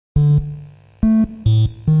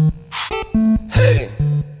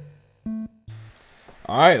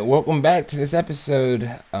Alright, welcome back to this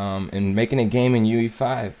episode in making a game in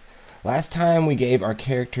UE5. Last time we gave our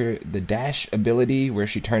character the dash ability where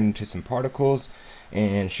she turned into some particles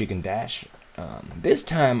and she can dash. This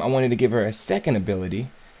time I wanted to give her a second ability,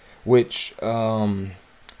 which I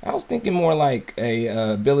was thinking more like a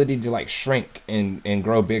ability to like shrink and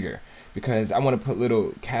grow bigger, because I want to put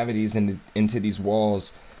little cavities into these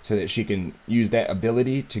walls so that she can use that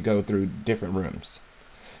ability to go through different rooms.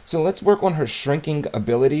 So let's work on her shrinking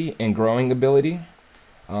ability and growing ability.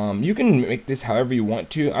 You can make this however you want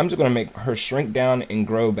to. I'm just going to make her shrink down and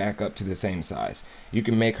grow back up to the same size. You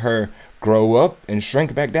can make her grow up and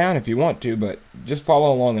shrink back down if you want to, but just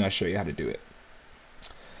follow along and I'll show you how to do it.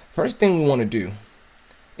 First thing we want to do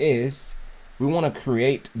is we want to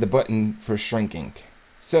create the button for shrinking.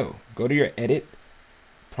 So go to your Edit,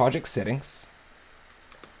 Project Settings,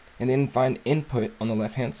 and then find Input on the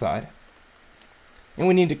left hand side. And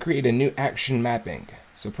we need to create a new action mapping.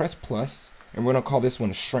 So press plus, and we're going to call this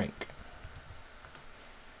one shrink.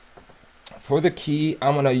 For the key,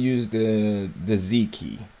 I'm going to use the Z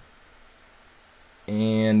key.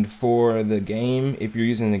 And for the game, if you're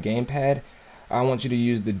using the gamepad, I want you to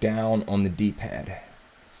use the down on the D-pad.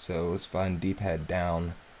 So let's find D-pad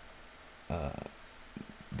down.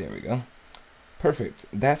 There we go. Perfect.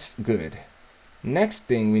 That's good. Next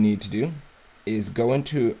thing we need to do is go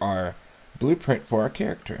into our blueprint for our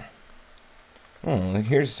character. Oh,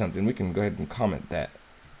 here's something. We can go ahead and comment that.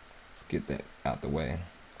 Let's get that out the way.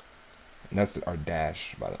 And that's our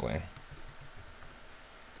dash, by the way.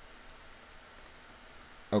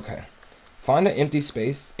 Okay. Find an empty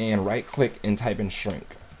space and right click and type in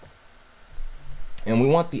shrink. And we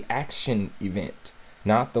want the action event,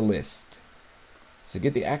 not the list. So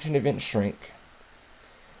get the action event shrink.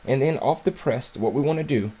 And then off the pressed, what we want to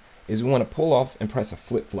do is we want to pull off and press a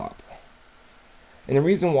flip-flop. And the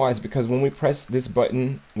reason why is because when we press this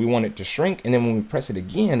button, we want it to shrink, and then when we press it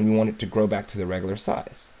again, we want it to grow back to the regular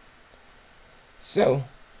size. So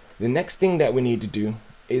the next thing that we need to do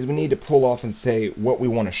is we need to pull off and say what we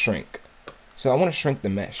want to shrink. So I want to shrink the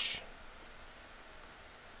mesh.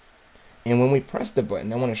 And when we press the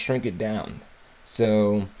button, I want to shrink it down.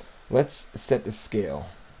 So let's set the scale.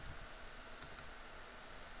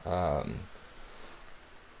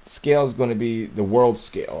 Scale is going to be the world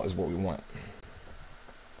scale is what we want.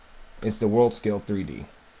 It's the world scale 3D.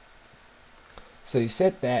 So you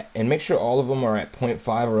set that and make sure all of them are at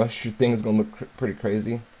 0.5 or else your thing is going to look pretty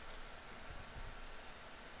crazy.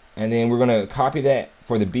 And then we're going to copy that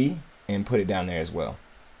for the B and put it down there as well.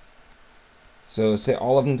 So set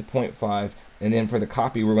all of them to 0.5, and then for the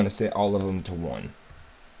copy we're going to set all of them to 1.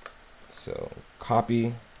 So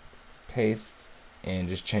copy, paste, and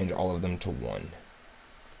just change all of them to 1.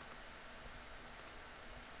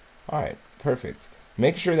 Alright, perfect.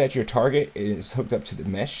 Make sure that your target is hooked up to the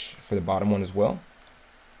mesh for the bottom one as well.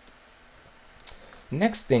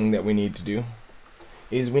 Next thing that we need to do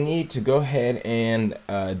is we need to go ahead and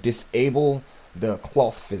disable the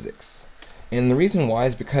cloth physics. And the reason why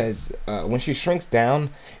is because when she shrinks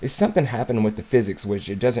down, it's something happened with the physics which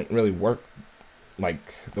it doesn't really work like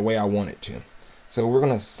the way I want it to. So we're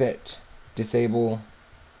going to set disable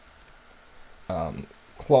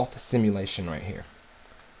cloth simulation right here.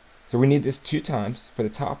 So we need this 2 times. For the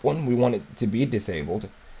top one, we want it to be disabled.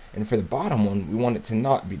 And for the bottom one, we want it to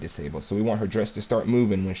not be disabled. So we want her dress to start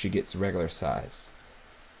moving when she gets regular size.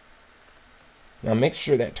 Now make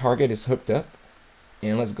sure that target is hooked up.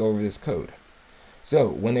 And let's go over this code. So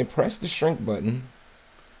when they press the shrink button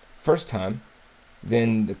first time,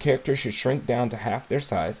 then the character should shrink down to half their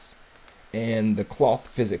size. And the cloth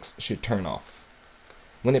physics should turn off.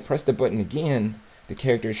 When they press the button again, the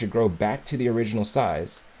character should grow back to the original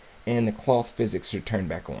size. And the cloth physics should turn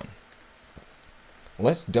back on.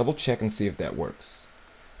 Let's double check and see if that works.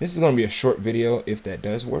 This is going to be a short video if that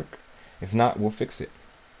does work. If not, we'll fix it.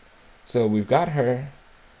 So we've got her,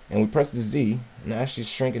 and we press the Z. Now she's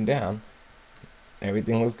shrinking down.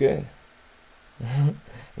 Everything looks good.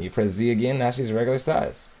 You press Z again, now she's regular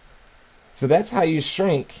size. So that's how you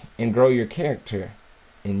shrink and grow your character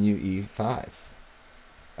in UE5.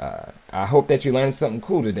 I hope that you learned something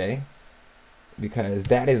cool today, because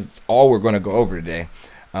that is all we're going to go over today,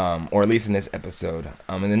 or at least in this episode.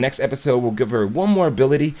 In the next episode, we'll give her one more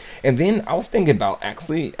ability, and then I was thinking about,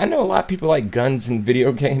 actually, I know a lot of people like guns in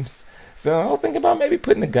video games, so I was thinking about maybe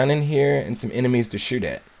putting a gun in here and some enemies to shoot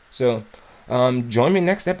at. So join me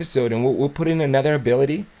next episode, and we'll put in another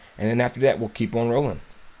ability, and then after that, we'll keep on rolling.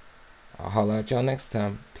 I'll holler at y'all next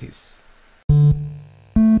time. Peace.